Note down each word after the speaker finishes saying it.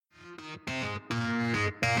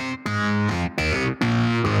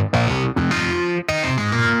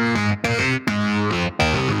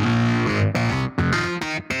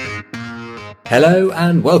Hello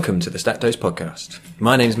and welcome to the Stat Dose podcast.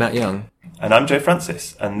 My name's Matt Young. And I'm Joe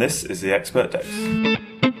Francis, and this is the Expert Dose.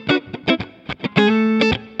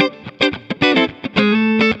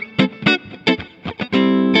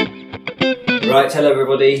 Right, hello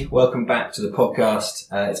everybody. Welcome back to the podcast.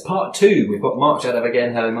 It's part 2. We've got Mark Jadav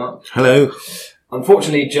again. Hello, Mark. Hello.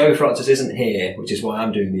 Unfortunately, Joe Francis isn't here, which is why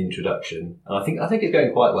I'm doing the introduction. And I think it's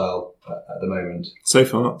going quite well at the moment. So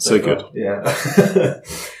far, so good. Yeah.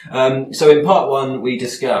 So in part 1, we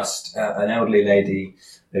discussed an elderly lady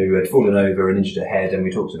who had fallen over and injured her head, and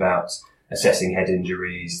we talked about assessing head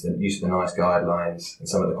injuries, the use of the NICE guidelines, and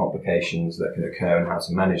some of the complications that can occur and how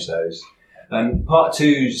to manage those. Part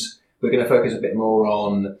 2's we're going to focus a bit more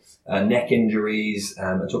on neck injuries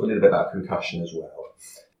and talk a little bit about concussion as well.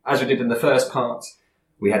 As we did in the first part,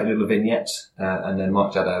 we had a little vignette, and then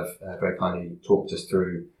Mark Jadav very kindly talked us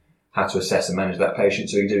through how to assess and manage that patient.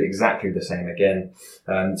 So we do exactly the same again.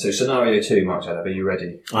 So scenario 2, Mark Jadav, are you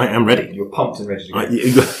ready? I am ready. You're pumped and ready to go.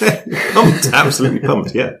 Pumped, absolutely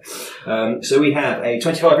pumped, yeah. So we have a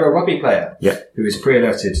 25-year-old rugby player who is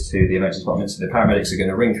pre-alerted to the emergency department. So the paramedics are going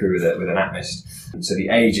to ring through with an atmist. So the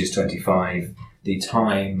age is 25. The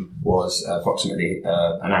time was approximately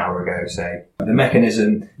an hour ago, say. The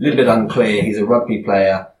mechanism, a little bit unclear. He's a rugby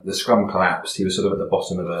player. The scrum collapsed. He was sort of at the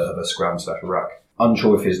bottom of a scrum/ruck.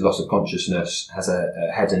 Unsure if his loss of consciousness, has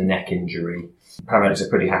a head and neck injury. Paramedics are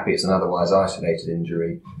pretty happy it's an otherwise isolated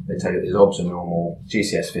injury. They tell you that his obs are normal,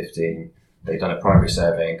 GCS 15. They've done a primary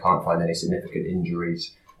survey and can't find any significant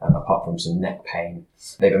injuries apart from some neck pain.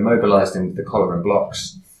 They've immobilised him with the collar and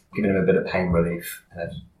blocks, given him a bit of pain relief,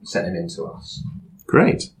 and sent him in to us.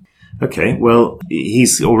 Great. Okay, well,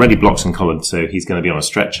 he's already blocked and collared, so he's going to be on a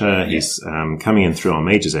stretcher. He's coming in through our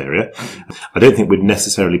majors area. I don't think we'd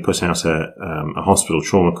necessarily put out a hospital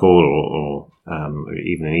trauma call or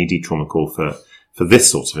even an ED trauma call for this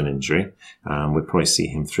sort of an injury. We'd probably see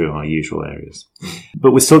him through our usual areas.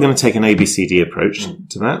 But we're still going to take an ABCD approach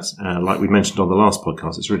to that. Like we mentioned on the last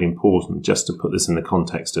podcast, it's really important just to put this in the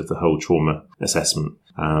context of the whole trauma assessment.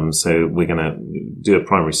 So we're going to do a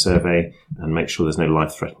primary survey and make sure there's no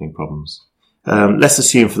life-threatening problems. Let's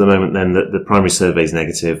assume for the moment then that the primary survey is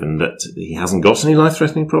negative and that he hasn't got any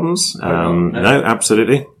life-threatening problems. No,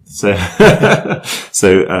 absolutely. So,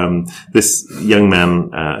 this young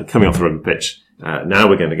man, coming off the rugby pitch, now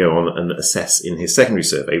we're going to go on and assess in his secondary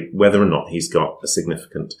survey whether or not he's got a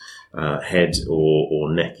significant head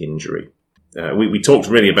or neck injury. We talked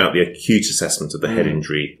really about the acute assessment of the head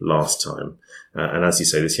injury last time. And as you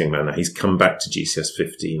say, this young man, now he's come back to GCS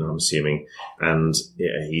 15, I'm assuming, and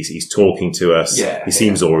he's talking to us. He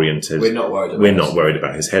seems oriented. We're not worried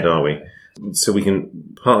about his head, are we? So we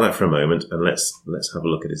can park that for a moment and let's have a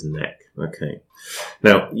look at his neck. Okay.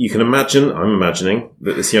 Now, you can imagine, I'm imagining,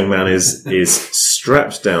 that this young man is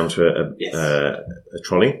strapped down to a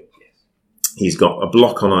trolley. He's got a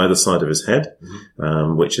block on either side of his head,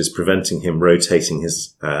 which is preventing him rotating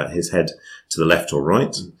his head to the left or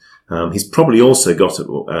right. He's probably also got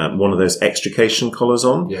one of those extrication collars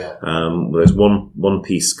on. Those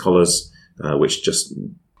one-piece collars, which just,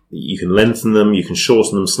 you can lengthen them, you can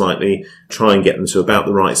shorten them slightly, try and get them to about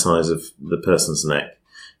the right size of the person's neck.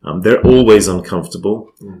 They're always uncomfortable.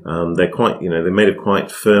 They're quite, they're made of quite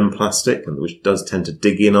firm plastic, which does tend to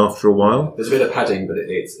dig in after a while. There's a bit of padding, but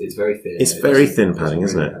it's very thin. It's very thin padding,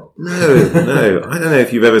 isn't it? No. I don't know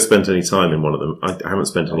if you've ever spent any time in one of them. I haven't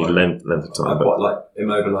spent any length of time. I quite like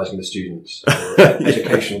immobilising the students for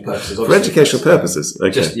educational purposes. For educational purposes,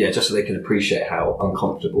 okay. Just so they can appreciate how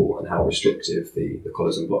uncomfortable and how restrictive the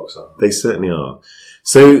collars and blocks are. They certainly are.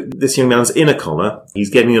 So this young man's in a collar. He's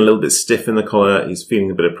getting a little bit stiff in the collar. He's feeling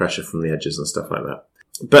a bit of pressure from the edges and stuff like that.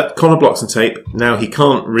 But collar blocks and tape. Now he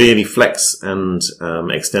can't really flex and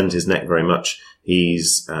extend his neck very much. He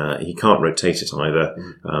can't rotate it either.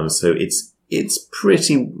 So it's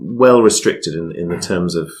pretty well restricted in the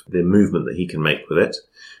terms of the movement that he can make with it.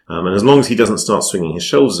 And as long as he doesn't start swinging his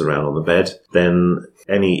shoulders around on the bed, then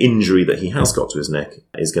any injury that he has got to his neck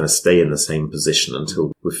is going to stay in the same position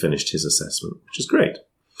until we've finished his assessment, which is great.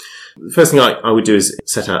 The first thing I would do is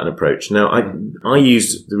set out an approach. Now, I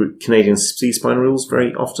use the Canadian C-spine rules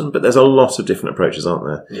very often, but there's a lot of different approaches, aren't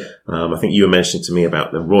there? Yeah. I think you were mentioning to me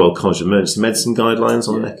about the Royal College of Emergency Medicine guidelines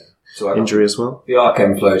on neck injury as well. The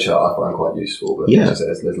RChem flowchart I find quite useful, but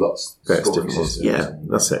there's lots of different. Yeah,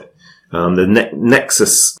 that's it. The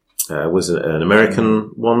Nexus was an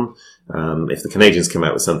American one. If the Canadians come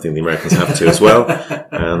out with something, the Americans have to as well.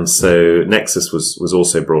 And so Nexus was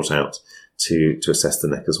also brought out to assess the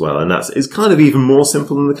neck as well. And it's kind of even more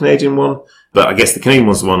simple than the Canadian one. But I guess the Canadian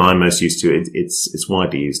one's the one I'm most used to. It's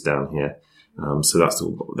widely used down here. So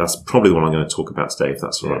that's probably the one I'm going to talk about today, if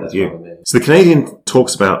that's all right with you. So the Canadian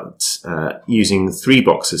talks about using 3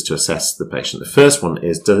 boxes to assess the patient. The first one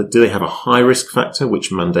is, do they have a high risk factor,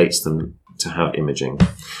 which mandates them to have imaging?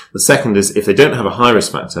 The second is, if they don't have a high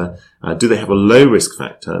risk factor, do they have a low risk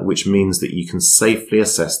factor, which means that you can safely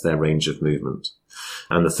assess their range of movement?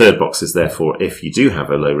 And the third box is, therefore, if you do have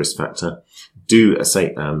a low risk factor, do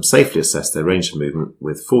safely assess their range of movement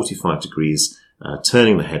with 45 degrees,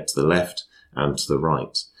 turning the head to the left and to the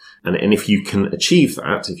right. And if you can achieve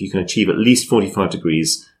that, if you can achieve at least 45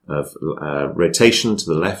 degrees of rotation to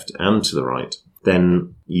the left and to the right,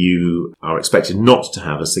 then you are expected not to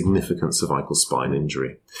have a significant cervical spine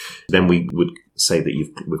injury. Then we would say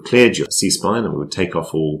that we've cleared your C-spine, and we would take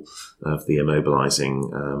off all of the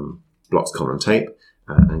immobilizing blocks, collar and tape,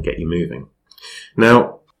 and get you moving.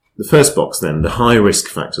 Now, the first box then, the high risk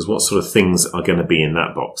factors, what sort of things are going to be in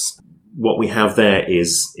that box? What we have there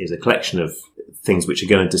is a collection of things which are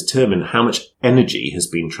going to determine how much energy has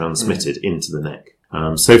been transmitted into the neck.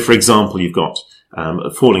 So, for example, you've got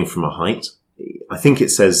falling from a height. I think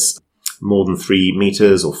it says more than 3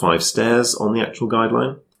 meters or 5 stairs on the actual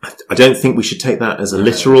guideline. I don't think we should take that as a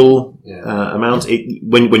literal amount.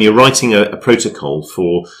 When you're writing a protocol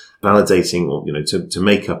for validating or to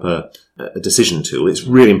make up a decision tool, it's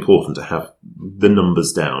really important to have the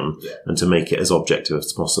numbers down and to make it as objective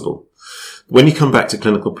as possible. When you come back to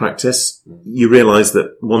clinical practice, you realise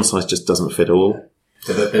that one size just doesn't fit all.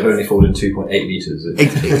 So they've only fallen 2.8 meters.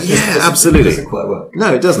 Yeah, absolutely. It doesn't quite work.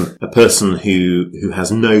 No, it doesn't. A person who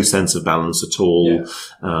has no sense of balance at all,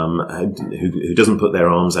 who doesn't put their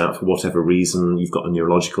arms out for whatever reason, you've got a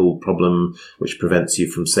neurological problem which prevents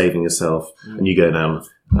you from saving yourself, and you go down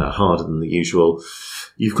harder than the usual.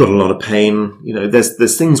 You've got a lot of pain.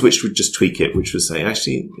 There's things which would just tweak it, which would say,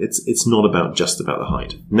 actually, it's not just about the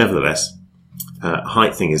height. Nevertheless,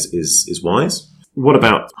 height thing is wise. What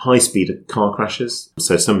about high-speed car crashes?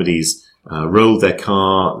 So somebody's rolled their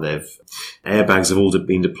car, airbags have all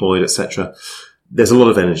been deployed, etc. There's a lot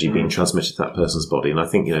of energy being transmitted to that person's body, and I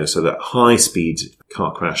think so that high-speed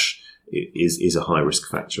car crash is a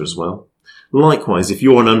high-risk factor as well. Likewise, if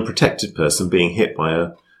you're an unprotected person being hit by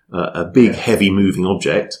a big, heavy moving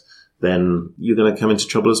object, then you're going to come into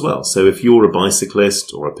trouble as well. So if you're a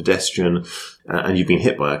bicyclist or a pedestrian and you've been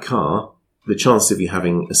hit by a car, the chances of you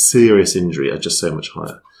having a serious injury are just so much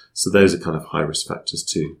higher. So those are kind of high risk factors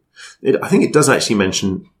too. I think it does actually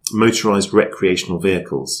mention motorised recreational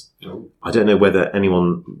vehicles. Oh. I don't know whether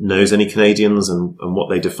anyone knows any Canadians and what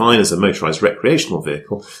they define as a motorised recreational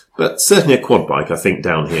vehicle, but certainly a quad bike, I think,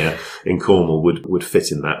 down here in Cornwall would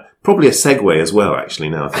fit in that. Probably a Segway as well, actually,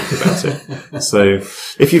 now I think about it. So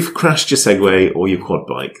if you've crashed your Segway or your quad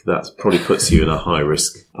bike, that probably puts you in a high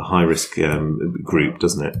risk group,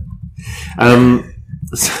 doesn't it?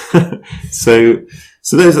 So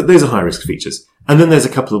those are high risk features. And then there's a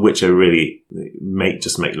couple of which are really make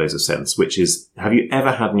loads of sense, which is, have you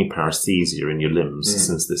ever had any paresthesia in your limbs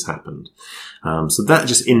since this happened? So that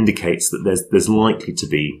just indicates that there's likely to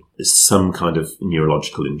be some kind of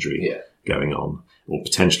neurological injury going on, or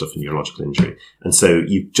potential for neurological injury. And so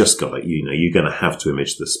you've just got to, you're going to have to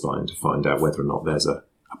image the spine to find out whether or not there's a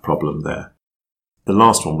problem there. The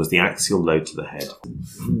last one was the axial load to the head.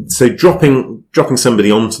 So dropping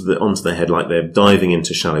somebody onto the head, like they're diving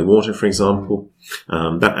into shallow water, for example,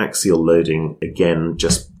 that axial loading again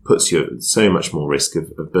just puts you at so much more risk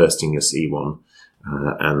of bursting your C1,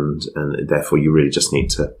 and therefore you really just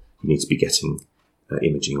need to be getting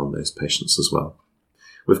imaging on those patients as well.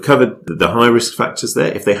 We've covered the high risk factors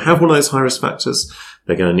there. If they have one of those high risk factors,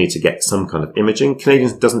 they're going to need to get some kind of imaging.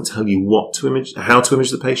 Canadians doesn't tell you how to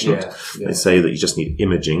image the patient. Yeah. They say that you just need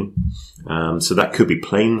imaging. So that could be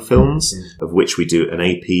plain films, of which we do an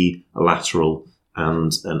AP, a lateral,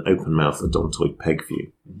 and an open mouth odontoid peg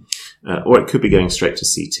view. Or it could be going straight to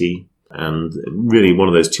CT. And really one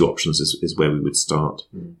of those two options is where we would start.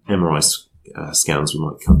 MRI scans we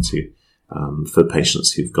might come to. For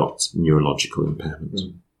patients who've got neurological impairment.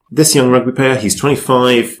 This young rugby player, he's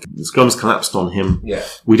 25, the scrum's collapsed on him. Yeah.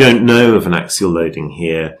 We don't know of an axial loading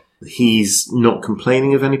here. He's not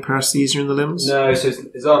complaining of any paresthesia in the limbs? No, so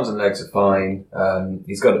his arms and legs are fine.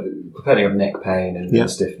 He's got complaining of neck pain and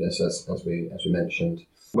stiffness, as we mentioned.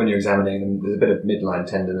 When you're examining them, there's a bit of midline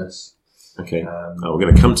tenderness. Okay. We're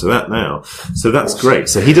going to come to that now. So that's great.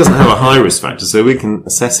 So he doesn't have a high risk factor, so we can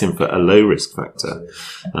assess him for a low risk factor.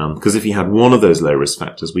 Because if he had one of those low risk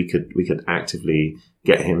factors, we could actively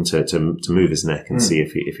get him to move his neck and see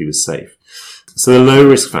if he was safe. So the low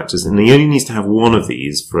risk factors, and he only needs to have one of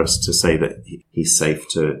these for us to say that he's safe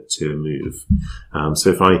to move. So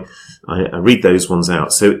if I read those ones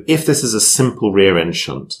out. So if this is a simple rear end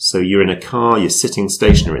shunt, so you're in a car, you're sitting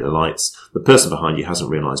stationary at the lights, the person behind you hasn't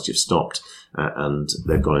realised you've stopped, and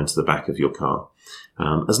they've gone into the back of your car.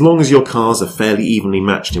 As long as your cars are fairly evenly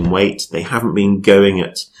matched in weight, they haven't been going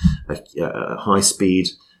at a high speed,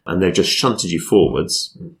 and they've just shunted you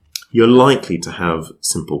forwards, you're likely to have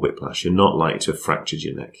simple whiplash. You're not likely to have fractured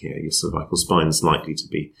your neck here. Your cervical spine is likely to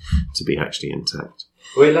be actually intact.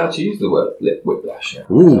 Are we allowed to use the word whiplash? Yeah?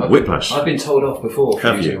 Ooh, whiplash. I've been told off before for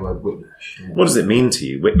Have using you? the word whiplash. Yeah. What does it mean to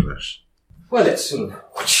you, whiplash? Well, it's sort of...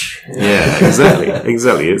 Yeah,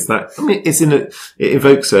 exactly. It's that. I mean, it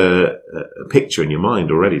evokes a picture in your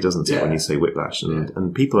mind already, doesn't it? Yeah. When you say whiplash,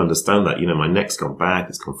 and people understand that. My neck's gone back,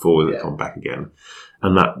 it's gone forward, it's gone back again,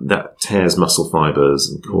 and that tears muscle fibers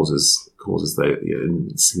and causes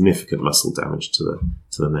the significant muscle damage to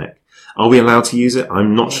the neck. Are we allowed to use it?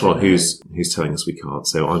 I'm not sure who's telling us we can't.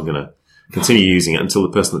 So I'm going to continue using it until the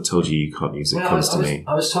person that told you can't use it comes to me.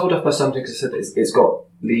 I was told off by somebody because it said it's got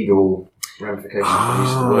legal ramifications for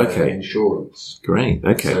use of the word insurance. Great.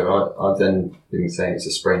 Okay. So I've then been saying it's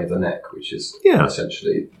a sprain of the neck, which is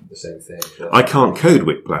essentially the same thing. I can't code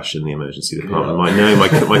whiplash in the emergency department.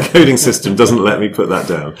 My coding system doesn't let me put that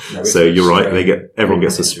down. No, so you're right. Everyone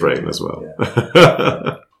gets a sprain as well.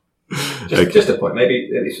 Yeah. Just a point. Maybe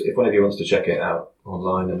if one of you wants to check it out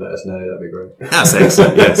online and let us know, that'd be great. That's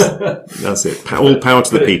excellent. Yes, that's it. All power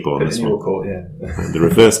to the people on this one. Court, yeah. The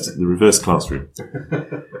reverse classroom.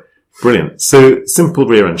 Brilliant. So simple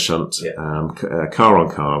rear end shunt, car on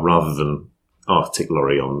car rather than Arctic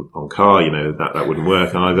lorry on car. That wouldn't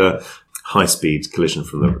work either. High speed collision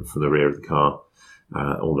from the rear of the car,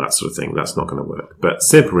 all that sort of thing. That's not going to work. But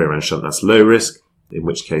simple rear end shunt, that's low risk. In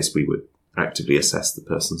which case we would actively assess the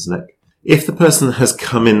person's neck. If the person has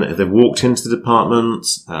come in, if they've walked into the department,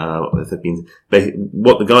 if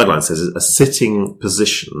what the guideline says is a sitting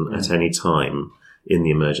position at any time in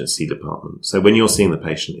the emergency department. So when you're seeing the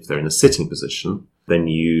patient, if they're in a sitting position, then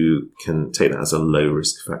you can take that as a low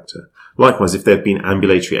risk factor. Likewise, if they've been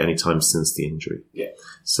ambulatory at any time since the injury. Yeah.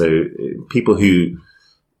 So people who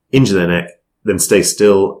injure their neck, then stay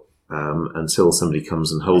still until somebody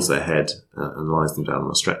comes and holds their head and lies them down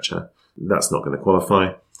on a stretcher. That's not going to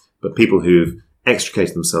qualify. But people who've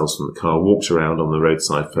extricated themselves from the car, walked around on the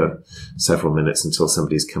roadside for several minutes until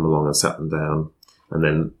somebody's come along and sat them down, and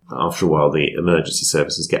then after a while the emergency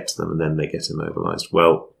services get to them and then they get immobilised.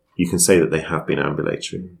 Well, you can say that they have been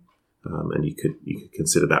ambulatory, and you could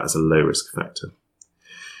consider that as a low risk factor.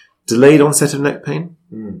 Delayed onset of neck pain.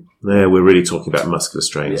 There we're really talking about muscular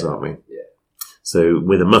strains, aren't we? Yeah. So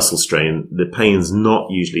with a muscle strain, the pain's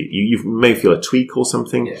not usually, you may feel a tweak or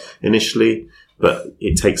something initially, but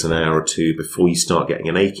it takes an hour or two before you start getting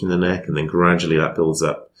an ache in the neck, and then gradually that builds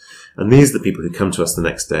up. And these are the people who come to us the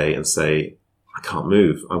next day and say, I can't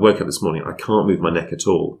move. I woke up this morning, I can't move my neck at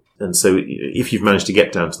all. And so if you've managed to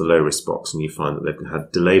get down to the low risk box and you find that they've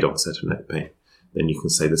had delayed onset of neck pain, then you can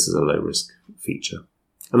say this is a low risk feature.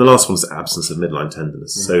 And the last one is absence of midline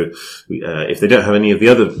tenderness. So if they don't have any of the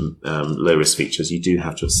other low risk features, you do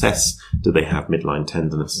have to assess, do they have midline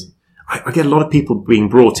tenderness? I get a lot of people being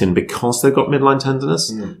brought in because they've got midline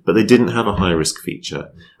tenderness, but they didn't have a high risk feature,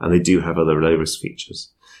 and they do have other low risk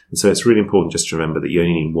features. And so it's really important just to remember that you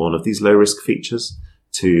only need one of these low risk features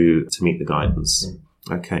to meet the guidance.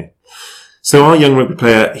 Okay. So our young rugby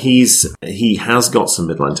player, he has got some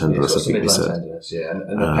midline tenderness, I think we said. Tenderness,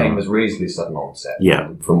 and the pain was reasonably sudden onset.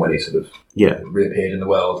 From when he sort of reappeared in the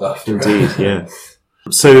world after. Indeed, yeah.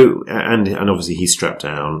 So, and obviously he's strapped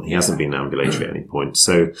down. He hasn't been ambulatory at any point.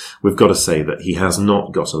 So we've got to say that he has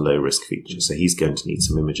not got a low risk feature. So he's going to need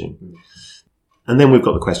some imaging. And then we've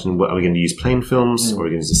got the question, are we going to use plain films or are we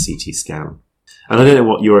going to use a CT scan? And I don't know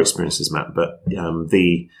what your experience is, Matt, but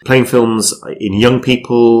the plain films in young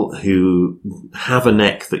people who have a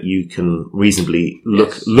neck that you can reasonably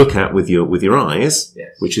look at with your eyes,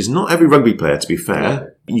 which is not every rugby player, to be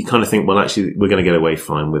fair. You kind of think, well, actually, we're going to get away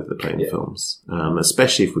fine with the plain films,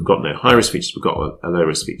 especially if we've got no high risk features, we've got a low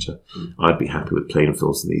risk feature. I'd be happy with plain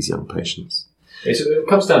films in these young patients. It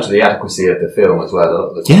comes down to the adequacy of the film as well. A lot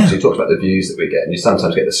of the times. So you talked about the views that we get, and you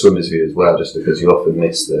sometimes get the swimmer's view as well, just because you often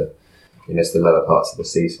miss the lower parts of the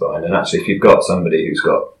C-spine. And actually, if you've got somebody who's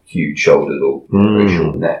got huge shoulders or very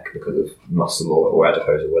short neck because of muscle or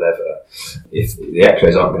adipose or whatever, if the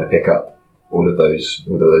X-rays aren't going to pick up all of those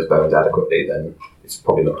bones adequately, then it's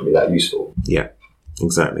probably not going to be that useful. Yeah.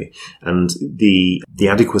 Exactly. And the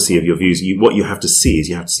adequacy of your views, what you have to see is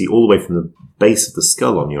you have to see all the way from the base of the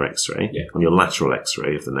skull on your x-ray, on your lateral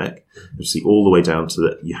x-ray of the neck. You have to see all the way down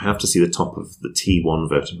to you have to see the top of the T1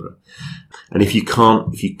 vertebra. And if you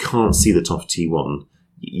can't see the top of T1,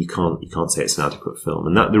 you can't say it's an adequate film.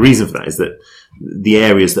 And the reason for that is that the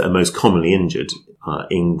areas that are most commonly injured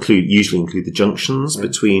usually include the junctions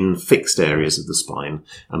between fixed areas of the spine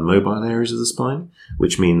and mobile areas of the spine,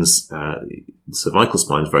 which means the cervical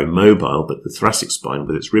spine is very mobile, but the thoracic spine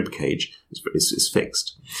with its rib cage is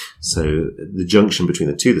fixed. So the junction between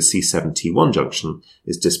the two, the C7-T1 junction,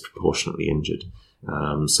 is disproportionately injured.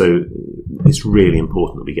 So it's really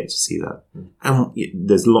important that we get to see that. And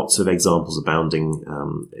there's lots of examples abounding.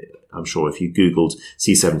 I'm sure if you Googled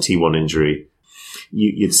C7-T1 injury,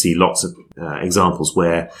 you'd see lots of examples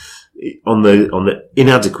where on the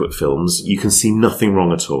inadequate films you can see nothing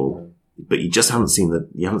wrong at all, but you just haven't seen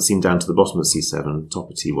down to the bottom of C7,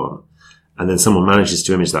 top of T1, and then someone manages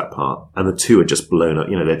to image that part, and the two are just blown up.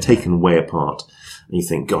 They're taken way apart, and you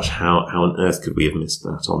think, gosh, how on earth could we have missed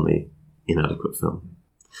that on the inadequate film?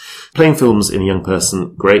 Plain films in a young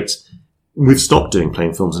person, great. We've stopped doing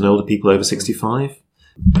plain films in older people over 65.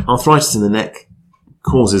 Arthritis in the neck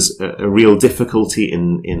causes a real difficulty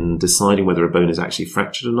in deciding whether a bone is actually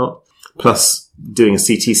fractured or not. Plus, doing a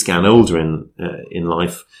CT scan older in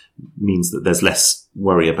life means that there's less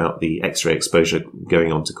worry about the X-ray exposure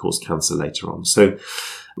going on to cause cancer later on. So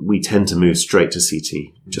we tend to move straight to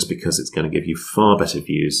CT just because it's going to give you far better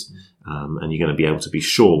views, and you're going to be able to be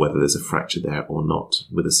sure whether there's a fracture there or not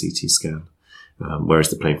with a CT scan, whereas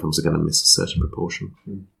the plain films are going to miss a certain proportion.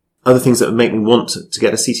 Other things that would make me want to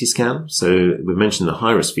get a CT scan. So we've mentioned the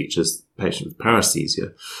high-risk features, patients with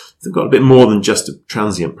paresthesia. If they've got a bit more than just a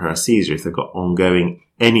transient paresthesia, if they've got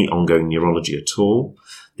any ongoing neurology at all,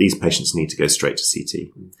 these patients need to go straight to CT.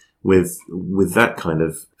 With that kind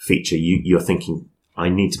of feature, you're thinking, I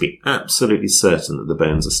need to be absolutely certain that the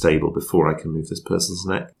bones are stable before I can move this person's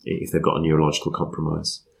neck if they've got a neurological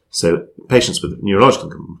compromise. So patients with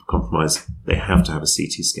neurological compromise, they have to have a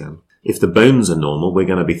CT scan. If the bones are normal, we're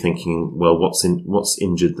going to be thinking, well, what's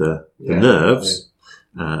injured the nerves?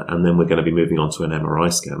 And then we're going to be moving on to an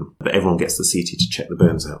MRI scan. But everyone gets the CT to check the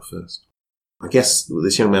bones out first. I guess with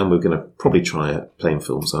this young man, we're going to probably try plain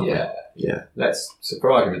films, aren't we? Yeah. So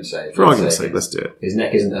for argument's sake. Let's do it. His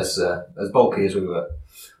neck isn't as bulky as we were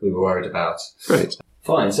worried about. Great.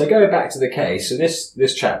 Fine. So going back to the case, so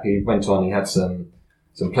this chap, he went on, he had some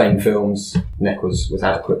plain films. Neck was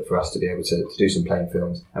adequate for us to be able to do some plain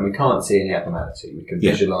films, and we can't see any abnormality. We can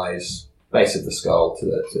visualise base of the skull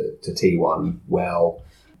to T1 well.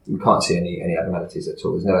 We can't see any abnormalities at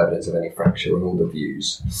all. There's no evidence of any fracture on all the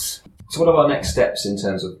views. So what are our next steps in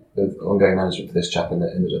terms of ongoing management for this chap in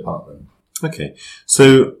the department? Okay,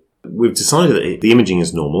 so we've decided that the imaging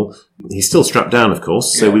is normal. He's still strapped down, of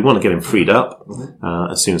course, so we want to get him freed up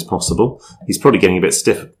as soon as possible. He's probably getting a bit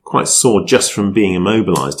stiff, quite sore just from being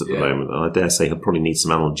immobilised at the moment. And I dare say he'll probably need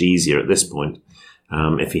some analgesia at this point,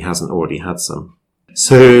 if he hasn't already had some.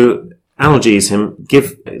 So analgese him.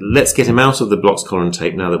 Let's get him out of the blocks, collar and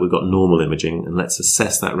tape now that we've got normal imaging, and let's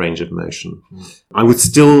assess that range of motion. I would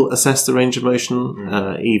still assess the range of motion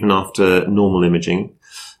even after normal imaging,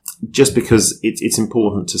 just because it's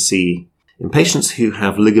important to see in patients who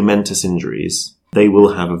have ligamentous injuries, they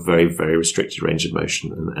will have a very, very restricted range of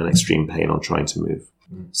motion and extreme pain on trying to move.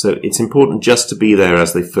 So it's important just to be there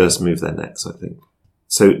as they first move their necks, I think.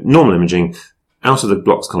 So normal imaging, out of the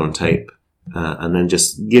blocks, collar and tape, and then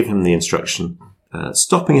just give him the instruction,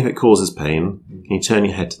 stopping if it causes pain. Can you turn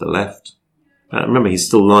your head to the left? Remember, he's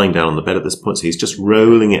still lying down on the bed at this point, so he's just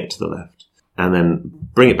rolling it to the left. And then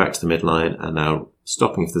bring it back to the midline, and now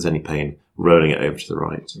stopping if there's any pain, rolling it over to the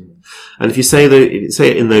right. And if you say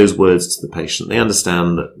it in those words to the patient, they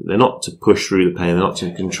understand that they're not to push through the pain, they're not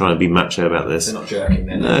to try and be macho about this. They're not jerking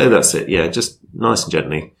then. No, that's it. Yeah, just nice and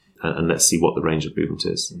gently, and let's see what the range of movement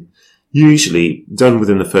is. Usually done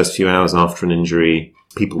within the first few hours after an injury.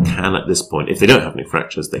 People can, at this point, if they don't have any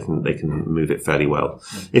fractures, they can move it fairly well.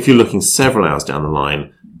 If you're looking several hours down the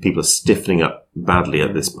line, people are stiffening up badly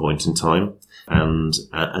at this point in time, and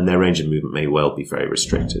their range of movement may well be very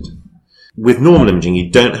restricted. With normal imaging, you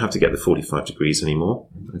don't have to get the 45 degrees anymore.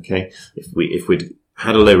 Okay, if we'd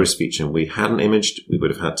had a low risk feature and we hadn't imaged, we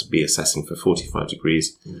would have had to be assessing for 45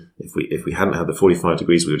 degrees. If we hadn't had the 45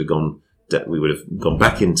 degrees, we would have gone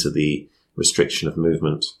back into the restriction of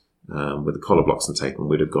movement with the collar blocks and tape, and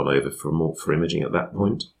we'd have gone over for imaging at that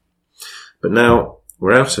point. But now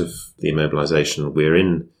we're out of the immobilisation. We're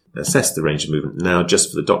in assess the range of movement now just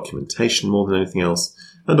for the documentation more than anything else,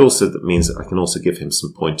 and also that means that I can also give him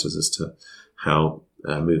some pointers as to how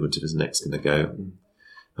movement of his neck's going to go.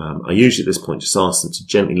 I usually at this point just ask them to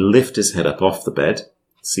gently lift his head up off the bed,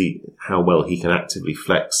 see how well he can actively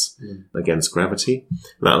flex against gravity.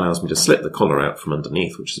 And that allows me to slip the collar out from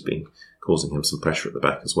underneath, which has been causing him some pressure at the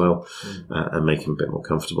back as well, and make him a bit more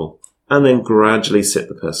comfortable. And then gradually sit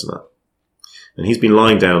the person up. And he's been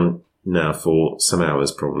lying down now for some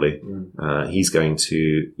hours probably. He's going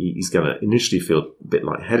to initially feel a bit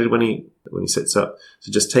lightheaded when he sits up.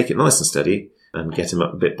 So just take it nice and steady and get him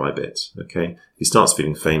up bit by bit. Okay. If he starts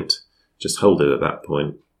feeling faint, just hold it at that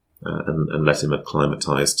point. And let him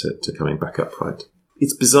acclimatise to coming back upright.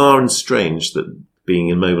 It's bizarre and strange that being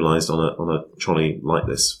immobilised on a trolley like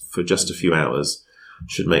this for just a few hours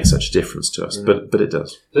should make such a difference to us, but it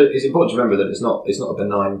does. So it's important to remember that it's not a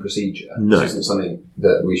benign procedure. No. This isn't something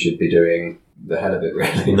that we should be doing the hell of it,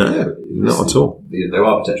 really. No, not at all. There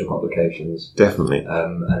are potential complications. Definitely.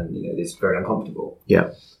 And it's very uncomfortable.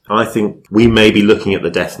 Yeah. I think we may be looking at the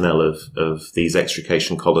death knell of these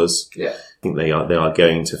extrication collars. Yeah. I think they are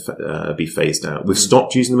going to be phased out. We've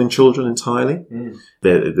stopped using them in children entirely.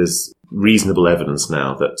 There's reasonable evidence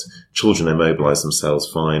now that children immobilise themselves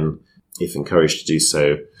fine if encouraged to do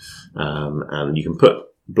so, and you can put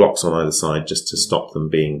blocks on either side just to stop them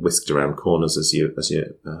being whisked around corners as you're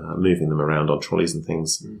moving them around on trolleys and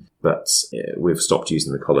things. But we've stopped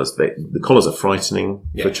using the collars. The collars are frightening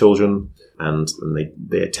for children, and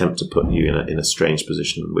they attempt to put you in a strange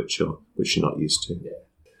position which you're not used to. Yeah.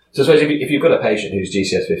 So I suppose if you've got a patient who's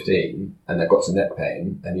GCS 15 and they've got some neck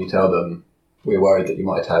pain, and you tell them, we're worried that you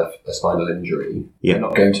might have a spinal injury, they're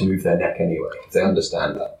not going to move their neck anyway, if they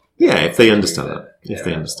understand that. Yeah, if they understand that.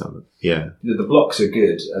 They understand that. Yeah. The blocks are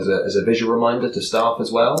good as a visual reminder to staff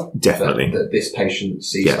as well. Definitely. That this patient's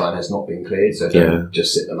C-spine has not been cleared, so don't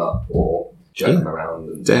just sit them up or jerk them around.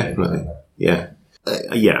 And definitely.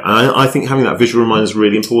 I think having that visual reminder is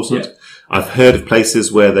really important. Yeah. I've heard of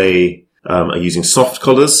places where they are using soft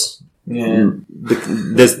collars. Yeah.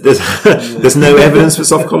 There's no evidence for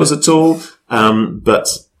soft collars at all, but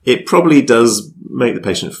it probably does make the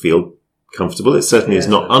patient feel comfortable. It certainly is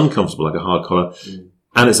not uncomfortable like a hard collar,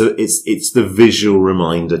 and it's the visual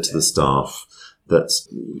reminder to the staff that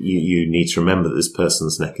you need to remember that this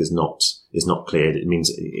person's neck is not cleared. It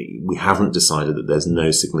means we haven't decided that there's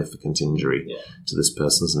no significant injury to this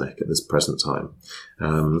person's neck at this present time.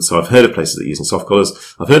 So I've heard of places that are using soft collars.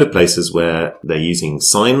 I've heard of places where they're using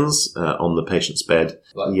signs on the patient's bed.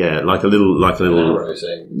 Like a little arrow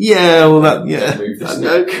saying,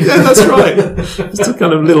 that's right. Just a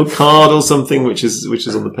kind of little card or something which is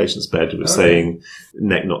on the patient's bed saying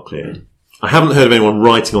neck not cleared. I haven't heard of anyone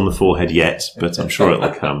writing on the forehead yet, but I'm sure it'll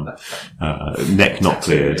come. Neck not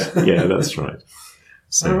cleared. Yeah, that's right.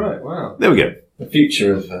 So, all right, wow. There we go. The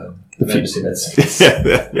future of emergency medicine.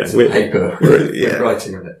 Paper with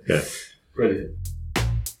writing on it. Yeah. Brilliant.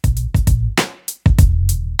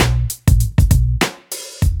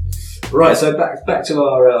 Right, so back to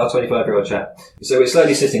our 25-year-old chap. So we're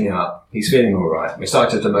slowly sitting him up. He's feeling all right. We're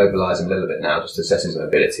starting to mobilise him a little bit now, just to assess his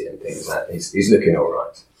mobility and things. He's looking all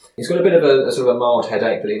right. He's got a bit of a sort of a mild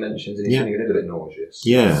headache that he mentions, and he's feeling a little bit nauseous.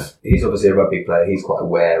 Yeah. He's obviously a rugby player. He's quite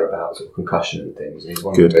aware about sort of concussion and things, and he's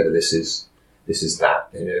wondering whether this is that,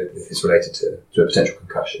 if it's related to a potential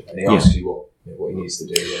concussion. And he asks you what he needs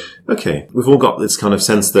to do. Okay. We've all got this kind of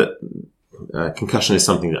sense that concussion is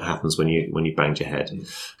something that happens when you banged your head.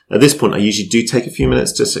 At this point, I usually do take a few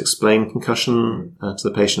minutes just to explain concussion to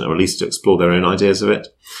the patient, or at least to explore their own ideas of it,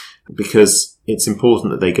 because it's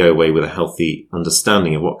important that they go away with a healthy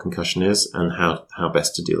understanding of what concussion is and how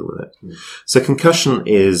best to deal with it. So concussion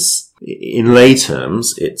is, in lay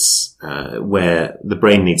terms, it's where the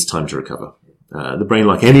brain needs time to recover. The brain,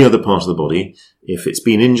 like any other part of the body, if it's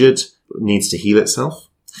been injured, needs to heal itself.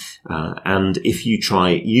 And if you try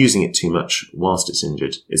using it too much whilst it's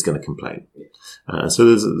injured, it's going to complain. So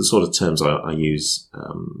there's the sort of terms I use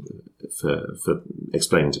for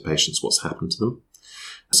explaining to patients what's happened to them.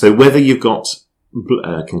 So whether you've got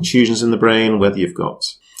contusions in the brain, whether you've got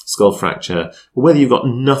skull fracture, or whether you've got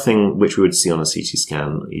nothing which we would see on a CT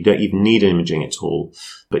scan, you don't even need imaging at all,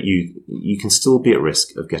 but you can still be at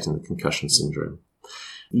risk of getting the concussion syndrome.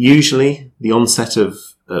 Usually, the onset of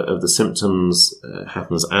the symptoms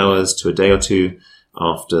happens hours to a day or two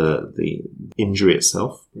after the injury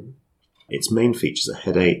itself. Its main features are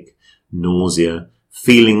headache, nausea,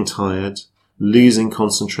 feeling tired, losing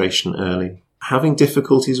concentration early, having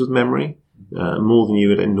difficulties with memory, more than you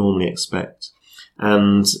would normally expect.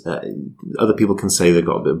 And other people can say they've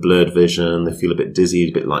got a bit of blurred vision, they feel a bit dizzy,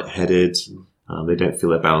 a bit lightheaded. They don't feel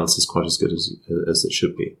their balance is quite as good as it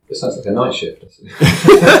should be. It sounds like a night shift.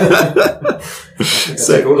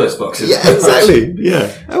 So take all those boxes. Yeah, exactly.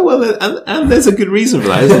 Yeah. Oh, well, and there's a good reason for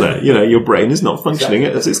that, isn't there? Your brain is not functioning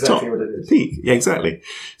at its top peak. Yeah, exactly.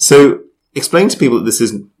 So explain to people that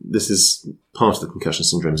this is part of the concussion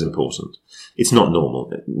syndrome is important. It's not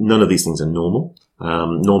normal. None of these things are normal.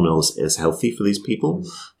 Normal is healthy for these people,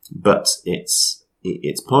 but it's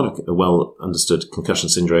part of a well understood concussion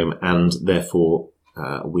syndrome, and therefore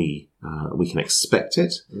we can expect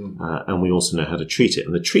it, and we also know how to treat it.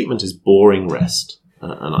 And the treatment is boring rest.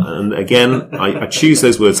 And again, I choose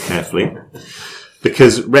those words carefully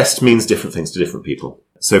because rest means different things to different people.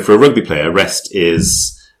 So for a rugby player, rest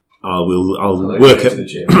is I'll work at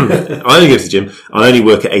I only go to the gym. I'll only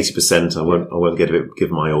work at 80%. I won't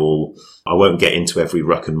give my all. I won't get into every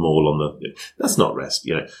ruck and maul that's not rest,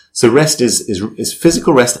 So rest is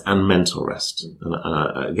physical rest and mental rest.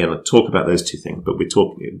 And again, I talk about those two things,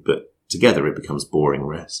 but together it becomes boring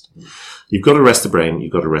rest. You've got to rest the brain.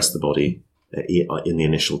 You've got to rest the body in the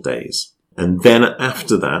initial days. And then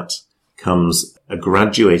after that comes a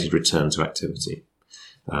graduated return to activity.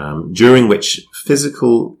 During which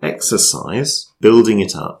physical exercise, building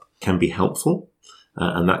it up, can be helpful,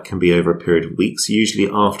 and that can be over a period of weeks, usually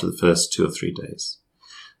after the first 2 or 3 days.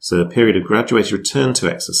 So a period of graduated return to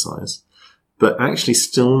exercise, but actually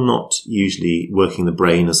still not usually working the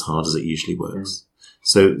brain as hard as it usually works.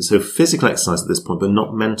 So physical exercise at this point, but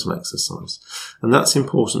not mental exercise. And that's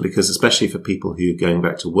important because especially for people who are going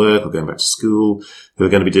back to work or going back to school, who are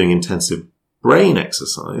going to be doing intensive brain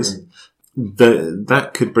exercise,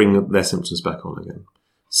 that could bring their symptoms back on again.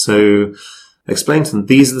 So explain to them,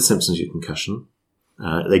 these are the symptoms of your concussion.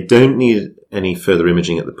 They don't need any further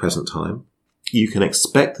imaging at the present time. You can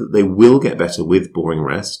expect that they will get better with boring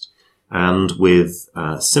rest and with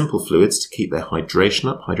simple fluids to keep their hydration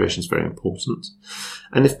up. Hydration is very important.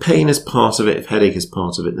 And if pain is part of it, if headache is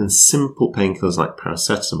part of it, then simple painkillers like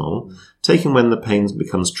paracetamol, taken when the pain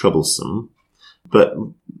becomes troublesome, but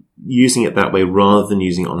using it that way rather than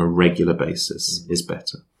using it on a regular basis is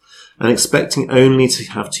better. And expecting only to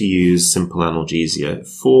have to use simple analgesia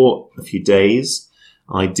for a few days,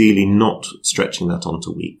 ideally not stretching that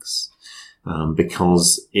onto weeks.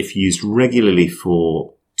 Because if used regularly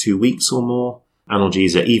for 2 weeks or more,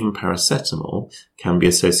 analgesia, even paracetamol, can be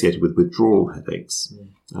associated with withdrawal headaches,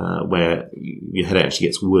 where your headache actually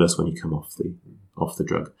gets worse when you come off the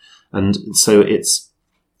drug. And so it's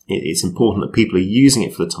important that people are using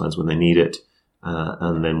it for the times when they need it,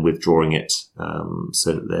 and then withdrawing it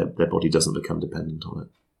so that their body doesn't become dependent on it.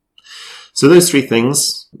 So those 3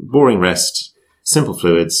 things: boring rest, simple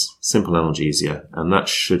fluids, simple analgesia, and that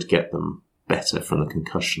should get them better from the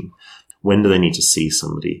concussion. When do they need to see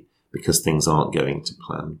somebody because things aren't going to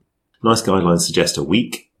plan? NICE guidelines suggest a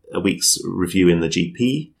week's review in the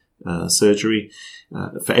GP surgery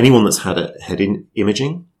for anyone that's had a head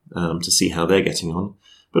imaging to see how they're getting on,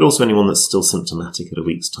 but also anyone that's still symptomatic at a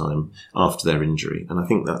week's time after their injury. And I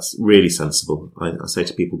think that's really sensible. I say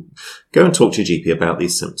to people, go and talk to your GP about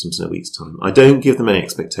these symptoms in a week's time. I don't give them any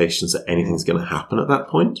expectations that anything's going to happen at that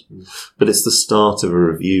point, but it's the start of a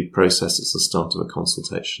review process. It's the start of a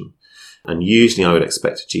consultation. And usually I would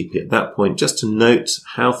expect a GP at that point just to note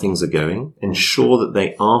how things are going, ensure that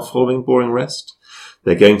they are following boring rest.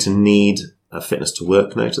 They're going to need a fitness to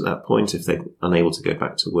work note at that point if they're unable to go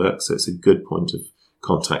back to work. So it's a good point of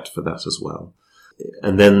contact for that as well.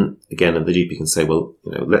 And then again, the GP can say, well,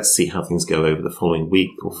 let's see how things go over the following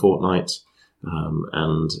week or fortnight,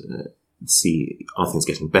 and see, are things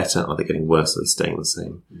getting better? Are they getting worse? Are they staying the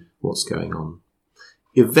same? What's going on?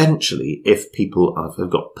 Eventually, if people have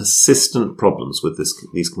got persistent problems with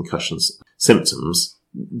these concussion symptoms,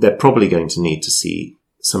 they're probably going to need to see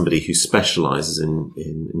somebody who specialises in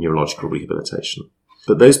neurological rehabilitation.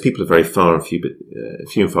 But those people are very few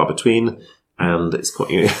and far between. And it's quite,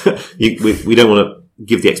 we don't want to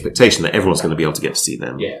give the expectation that everyone's going to be able to get to see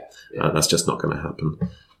them. Yeah. That's just not going to happen.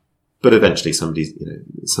 But eventually somebody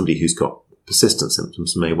who's got persistent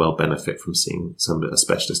symptoms may well benefit from seeing a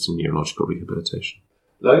specialist in neurological rehabilitation.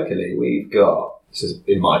 Locally, we've got, this is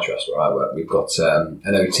in my trust where I work, we've got an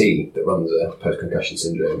OT that runs a post-concussion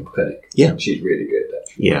syndrome clinic. Yeah. She's really good,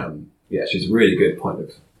 actually. Yeah. She's a really good point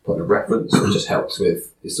of reference. It just helps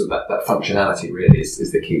with sort of that functionality really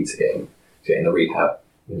is the key to getting the rehab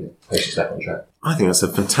patients back on track. I think that's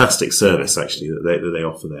a fantastic service actually that they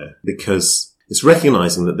offer there, because it's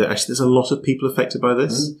recognizing that there's a lot of people affected by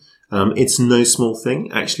this. It's no small thing.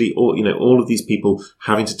 Actually, all of these people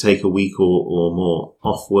having to take a week or more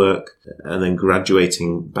off work and then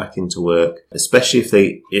graduating back into work, especially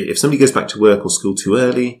if somebody goes back to work or school too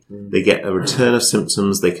early, they get a return of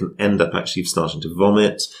symptoms, they can end up actually starting to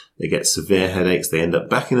vomit, they get severe headaches, they end up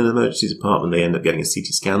back in an emergency department, they end up getting a CT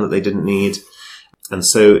scan that they didn't need. And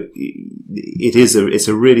so it's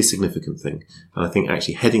a really significant thing. And I think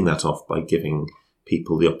actually heading that off by giving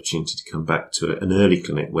people the opportunity to come back to an early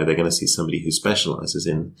clinic where they're going to see somebody who specialises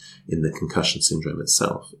in the concussion syndrome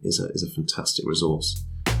itself is a fantastic resource.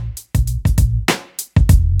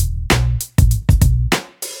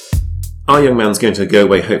 Our young man's going to go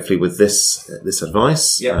away hopefully with this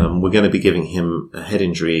advice. Yeah. We're going to be giving him a head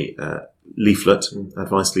injury leaflet,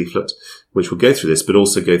 advice leaflet, which will go through this, but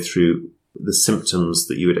also go through the symptoms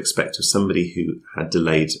that you would expect of somebody who had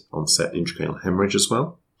delayed onset intracranial hemorrhage as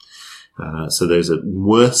well. So there's a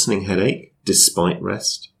worsening headache despite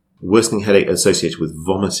rest, worsening headache associated with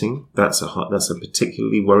vomiting. That's a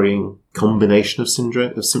particularly worrying combination of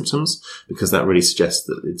symptoms, because that really suggests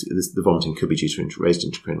that the vomiting could be due to raised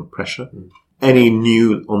intracranial pressure. Any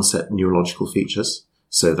new onset neurological features.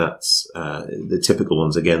 So that's the typical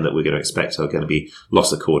ones again that we're going to expect are going to be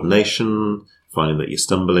loss of coordination, finding that you're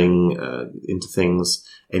stumbling into things,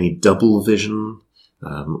 any double vision,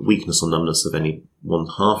 weakness or numbness of any one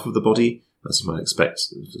half of the body, as you might expect,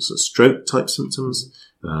 sort of stroke type symptoms.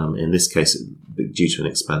 In this case, due to an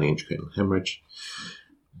expanding intracranial hemorrhage.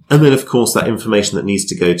 And then, of course, that information that needs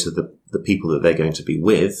to go to the people that they're going to be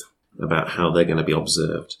with about how they're going to be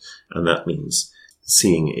observed. And that means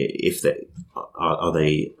seeing if are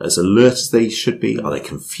they as alert as they should be? Are they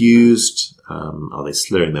confused? Are they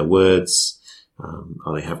slurring their words?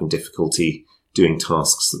 Are they having difficulty doing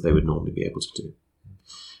tasks that they would normally be able to do?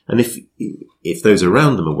 And if those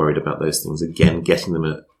around them are worried about those things, again, getting them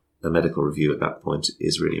a medical review at that point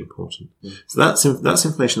is really important. So that's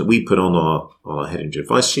information that we put on our head injury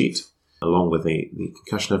advice sheet, along with the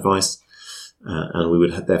concussion advice, and we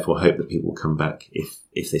would therefore hope that people will come back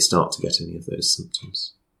if they start to get any of those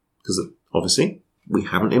symptoms. Because obviously, we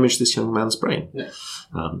haven't imaged this young man's brain.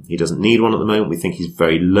 No. He doesn't need one at the moment. We think he's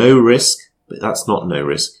very low risk, but that's not no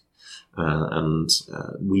risk. And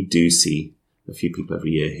we do see a few people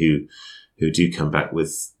every year who do come back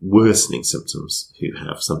with worsening symptoms, who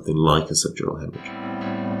have something like a subdural hemorrhage.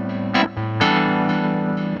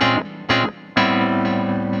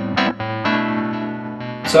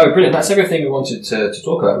 So brilliant! That's everything we wanted to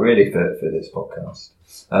talk about really for this podcast.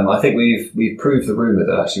 I think we've proved the rumour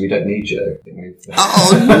that actually we don't need Joe.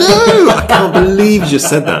 Oh no! I can't believe you just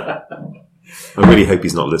said that. I really hope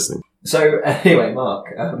he's not listening. So anyway, Mark,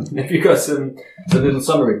 have you got some little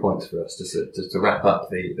summary points for us to wrap up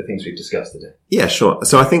the things we've discussed today? Yeah, sure.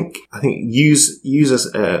 So I think use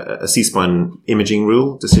a C-spine imaging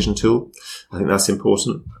rule decision tool. I think that's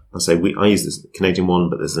important. I use this Canadian one,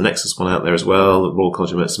 but there's the Nexus one out there as well. The Royal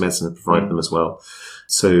College of Emergency Medicine have provided them as well.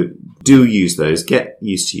 So do use those. Get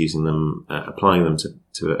used to using them, applying them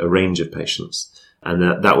to a range of patients, and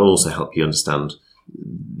that will also help you understand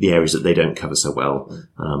the areas that they don't cover so well,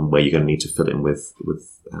 where you're going to need to fill in with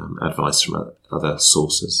advice from other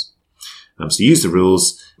sources. So use the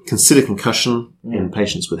rules. Consider concussion in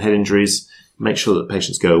patients with head injuries. Make sure that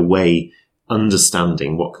patients go away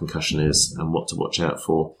understanding what concussion is and what to watch out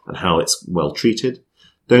for and how it's well treated.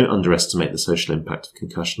 Don't underestimate the social impact of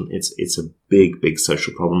concussion. It's a big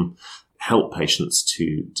social problem. Help patients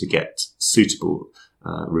to get suitable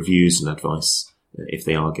reviews and advice if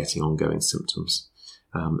they are getting ongoing symptoms.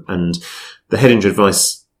 And the head injury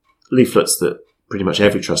advice leaflets that pretty much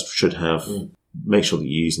every trust should have, make sure that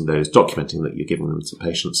you're using those, documenting that you're giving them to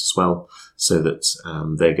patients as well, so that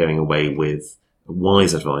they're going away with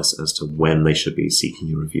wise advice as to when they should be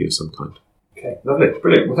seeking a review of some kind. Okay, lovely.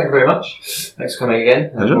 Brilliant. Well, thank you very much. Thanks for coming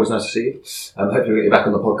again. Always nice to see you. Hopefully we'll get you back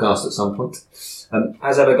on the podcast at some point.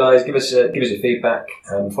 As ever, guys, give us your feedback.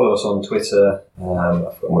 Follow us on Twitter.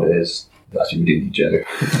 I've forgotten what it is. Actually, we do need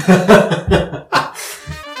Joe.